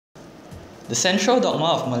The central dogma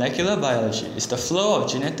of molecular biology is the flow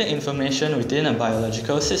of genetic information within a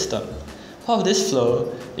biological system. Part of this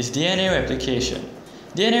flow is DNA replication.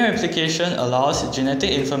 DNA replication allows genetic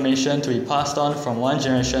information to be passed on from one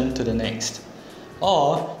generation to the next,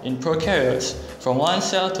 or, in prokaryotes, from one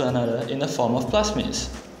cell to another in the form of plasmids.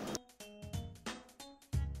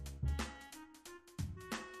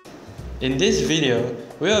 In this video,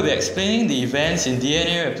 we will be explaining the events in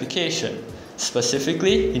DNA replication,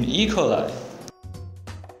 specifically in E. coli.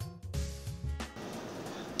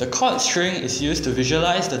 The cord string is used to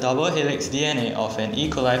visualize the double helix DNA of an E.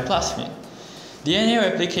 coli plasmid. DNA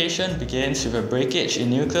replication begins with a breakage in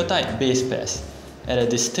nucleotide base pairs at a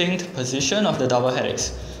distinct position of the double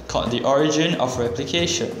helix, called the origin of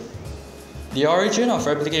replication. The origin of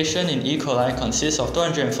replication in E. coli consists of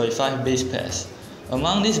 245 base pairs.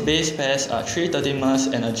 Among these base pairs are 3 13-mers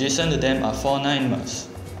and adjacent to them are 4 9-mers.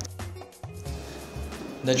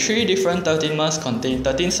 The 3 different 13-mers contain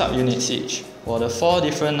 13 subunits each, while the 4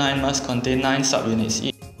 different 9-mers contain 9 subunits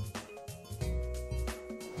each.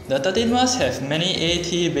 The 13-mers have many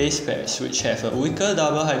AT base pairs which have a weaker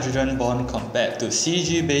double hydrogen bond compared to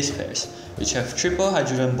CG base pairs which have triple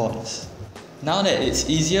hydrogen bonds. Now that it's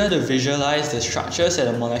easier to visualize the structures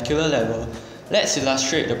at a molecular level, let's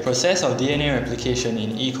illustrate the process of DNA replication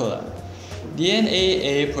in E. coli.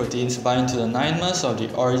 DNA proteins bind to the 9-mers of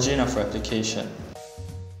the origin of replication.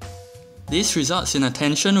 This results in a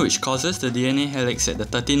tension which causes the DNA helix at the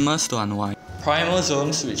 13-mers to unwind.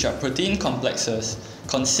 Primosomes, which are protein complexes,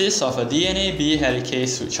 consist of a DNA B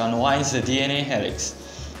helicase which unwinds the DNA helix,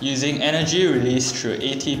 using energy released through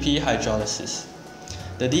ATP hydrolysis.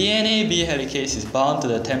 The DNA B helicase is bound to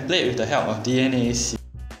the template with the help of DNA C.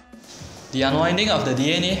 The unwinding of the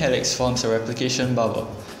DNA helix forms a replication bubble.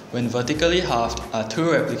 When vertically halved are 2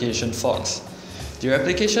 replication forks. The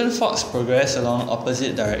replication forks progress along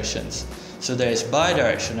opposite directions, so there is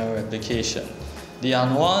bidirectional replication. The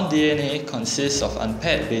unwound DNA consists of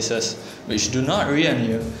unpaired bases which do not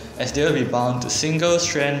reannul as they will be bound to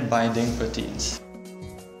single-strand binding proteins.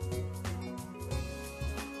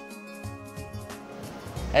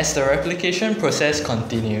 As the replication process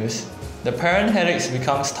continues, the parent helix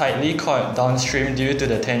becomes tightly coiled downstream due to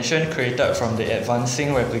the tension created from the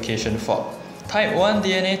advancing replication fork. Type 1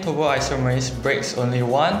 DNA topoisomerase breaks only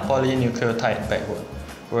one polynucleotide backbone,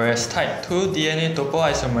 whereas type 2 DNA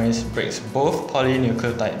topoisomerase breaks both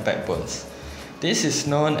polynucleotide backbones. This is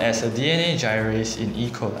known as a DNA gyrase in E.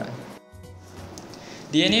 coli.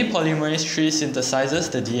 DNA polymerase III synthesizes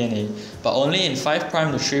the DNA, but only in 5'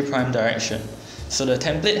 to 3' direction. So the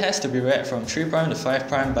template has to be read from 3' to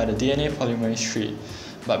 5' by the DNA polymerase III.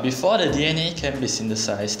 But before the DNA can be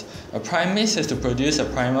synthesized, a primase has to produce a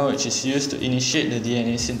primer which is used to initiate the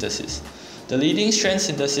DNA synthesis. The leading strand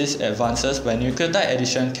synthesis advances by nucleotide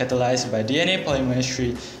addition catalyzed by DNA polymerase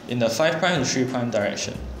III in the 5' to 3'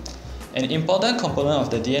 direction. An important component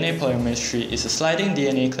of the DNA polymerase III is a sliding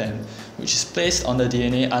DNA clamp, which is placed on the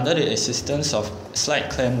DNA under the assistance of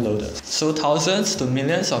slide clamp loaders. So thousands to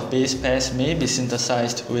millions of base pairs may be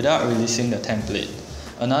synthesized without releasing the template.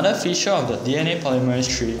 Another feature of the DNA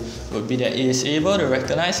polymerase III would be that it is able to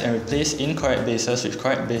recognize and replace incorrect bases with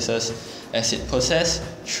correct bases as it possesses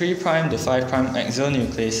 3' to 5'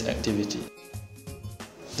 exonuclease activity.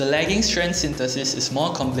 The lagging strand synthesis is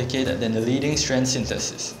more complicated than the leading strand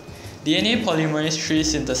synthesis. DNA polymerase III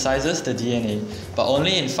synthesizes the DNA, but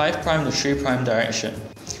only in 5' to 3' direction.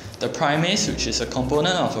 The primase, which is a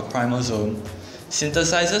component of a primosome,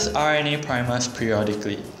 synthesizes RNA primers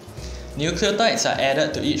periodically. Nucleotides are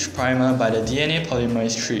added to each primer by the DNA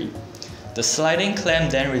polymerase III. The sliding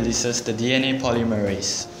clamp then releases the DNA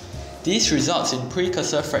polymerase. This results in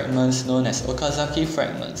precursor fragments known as Okazaki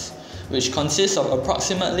fragments, which consist of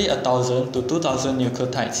approximately 1,000 to 2,000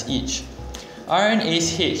 nucleotides each.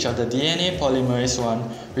 RNase H of the DNA polymerase I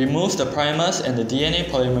removes the primers and the DNA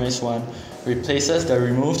polymerase I replaces the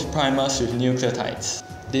removed primers with nucleotides.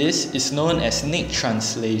 This is known as nick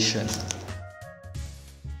translation.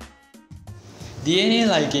 DNA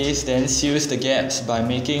ligase then seals the gaps by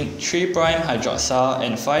making 3' hydroxyl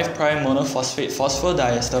and 5' monophosphate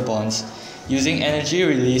phosphodiester bonds using energy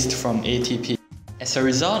released from ATP. As a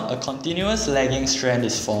result, a continuous lagging strand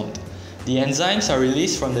is formed. The enzymes are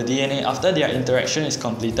released from the DNA after their interaction is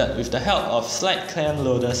completed with the help of slide clamp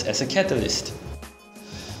loaders as a catalyst.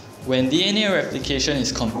 When DNA replication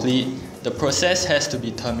is complete, the process has to be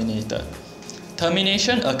terminated.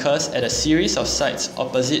 Termination occurs at a series of sites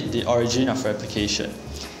opposite the origin of replication.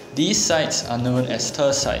 These sites are known as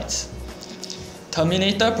ter sites.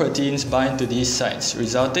 Terminator proteins bind to these sites,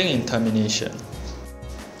 resulting in termination.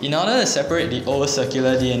 In order to separate the old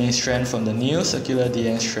circular DNA strand from the new circular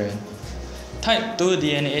DNA strand, Type 2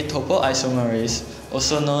 DNA topoisomerase,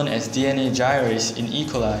 also known as DNA gyrase in E.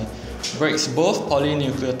 coli, breaks both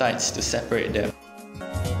polynucleotides to separate them.